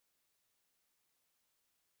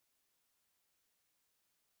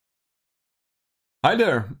Hi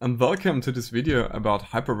there, and welcome to this video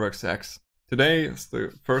about Hyperworks X. Today is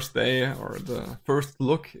the first day or the first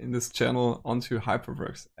look in this channel onto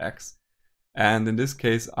Hyperworks X. And in this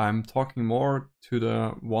case, I'm talking more to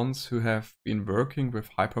the ones who have been working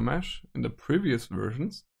with Hypermesh in the previous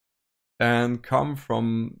versions and come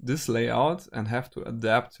from this layout and have to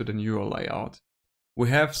adapt to the newer layout. We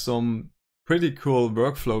have some pretty cool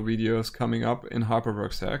workflow videos coming up in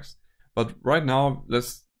Hyperworks X, but right now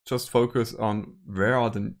let's just focus on where are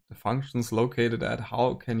the functions located at,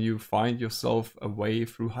 how can you find yourself a way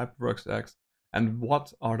through Hyperworks X, and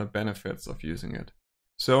what are the benefits of using it.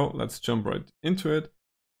 So let's jump right into it.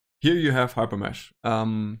 Here you have Hypermesh,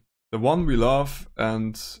 the one we love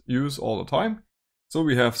and use all the time. So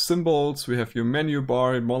we have symbols, we have your menu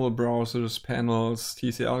bar, model browsers, panels,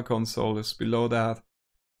 TCL console is below that,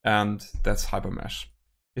 and that's Hypermesh.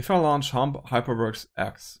 If I launch Hyperworks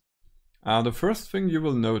X, the first thing you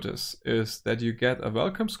will notice is that you get a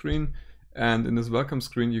welcome screen, and in this welcome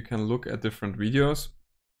screen you can look at different videos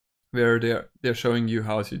where they're showing you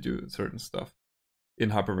how to do certain stuff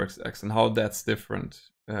in Hyperworks X and how that's different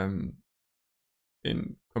in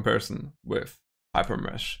comparison with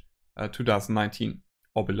Hypermesh 2019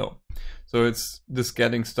 or below. So it's this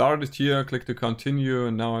getting started here, click to continue,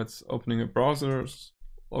 and now it's opening a browser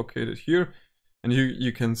located here. And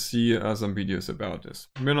you can see some videos about this.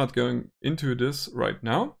 We're not going into this right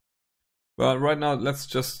now, but right now let's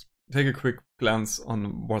just take a quick glance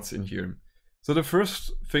on what's in here. So the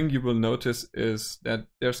first thing you will notice is that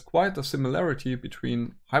there's quite a similarity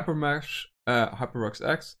between Hypermesh, Hyperworks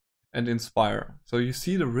X and Inspire. So you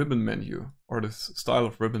see the ribbon menu, or this style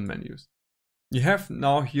of ribbon menus. You have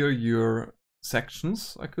now here your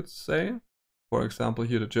sections, I could say. For example,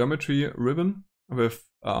 here the geometry ribbon with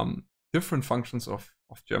different functions of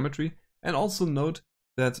geometry, and also note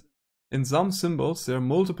that in some symbols there are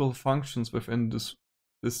multiple functions within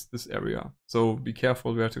this area. So be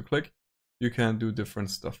careful where to click. You can do different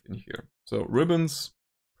stuff in here. So ribbons,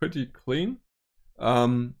 pretty clean.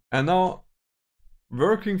 And now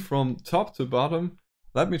working from top to bottom,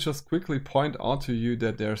 let me just quickly point out to you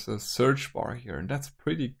that there's a search bar here, and that's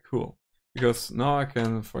pretty cool because now I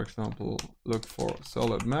can, for example, look for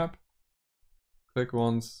solid map, click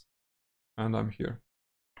once, and I'm here.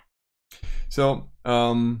 So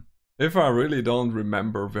if I really don't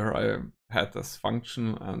remember where I had this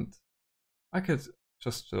function, and I could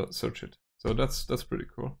just search it. So that's pretty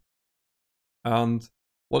cool. And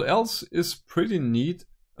what else is pretty neat,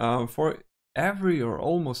 for every or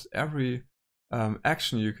almost every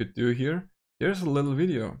action you could do here, there's a little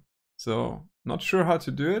video. So not sure how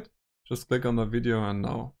to do it, just click on the video and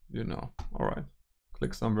now you know. All right,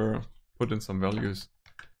 click somewhere, put in some values,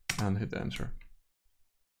 and hit enter.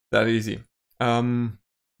 That easy.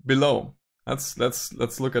 Below,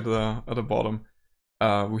 let's look at the bottom.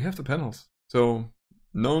 We have the panels, so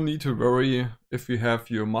no need to worry if you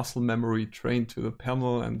have your muscle memory trained to the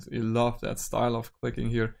panel and you love that style of clicking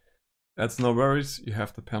here. That's no worries. You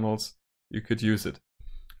have the panels. You could use it.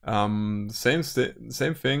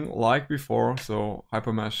 Same thing like before. So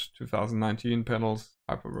Hypermesh 2019 panels,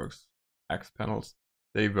 Hyperworks X panels,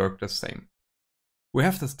 they work the same. We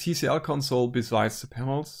have this TCL console besides the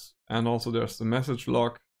panels, and also there's the message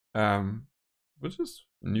log, which is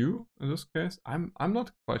new in this case. I'm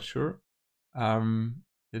not quite sure.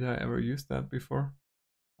 Did I ever use that before?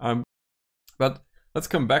 But let's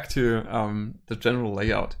come back to the general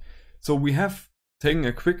layout. So we have taken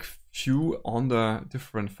a quick view on the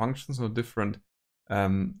different functions or different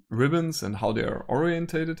ribbons and how they are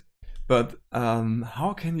orientated. But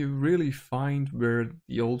how can you really find where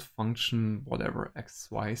the old function, whatever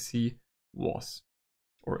XYZ was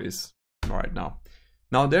or is right now?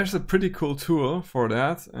 Now there's a pretty cool tool for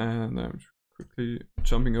that, and I'm quickly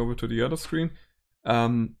jumping over to the other screen.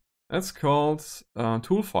 That's called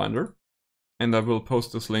Tool Finder, and I will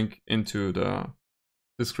post this link into the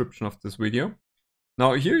description of this video.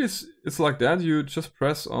 Now here it's like that. You just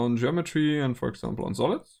press on geometry and, for example, on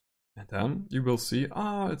solids. And then you will see,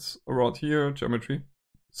 it's around here, geometry,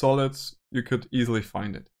 solids, you could easily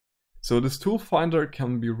find it. So this tool finder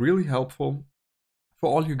can be really helpful for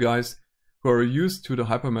all you guys who are used to the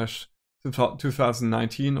Hypermesh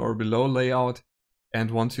 2019 or below layout and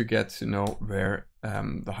want to get to know where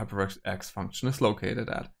the Hyperworks X function is located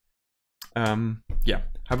at. Yeah,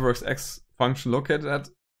 Hyperworks X function located at,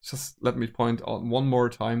 just let me point out one more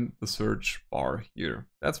time the search bar here.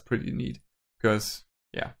 That's pretty neat because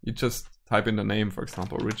yeah, you just type in the name, for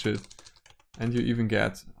example, rigid, and you even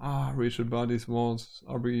get rigid bodies, walls,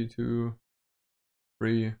 RB2,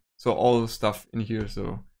 3. So all the stuff in here.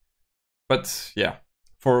 So, but yeah,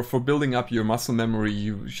 for building up your muscle memory,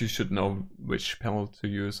 you should know which panel to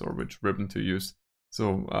use or which ribbon to use.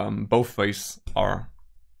 So both ways are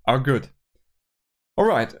good. All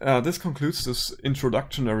right, this concludes this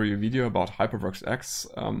introductory video about Hyperworks X.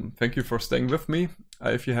 Thank you for staying with me.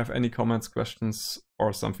 If you have any comments, questions,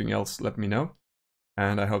 or something else, let me know.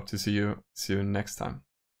 And I hope to see you next time.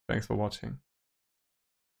 Thanks for watching.